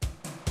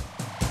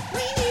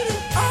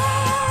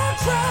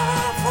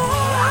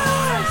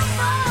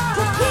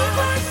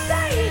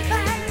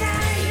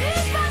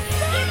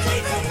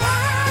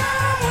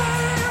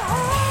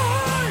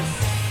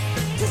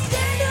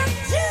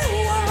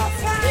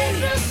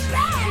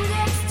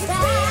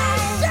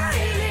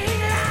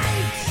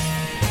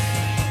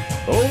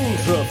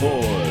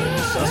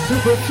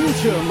super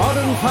future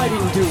modern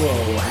fighting duo,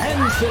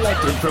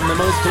 hand-selected from the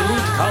most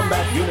elite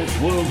combat units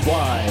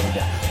worldwide,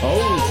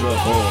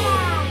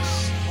 Ultraforce.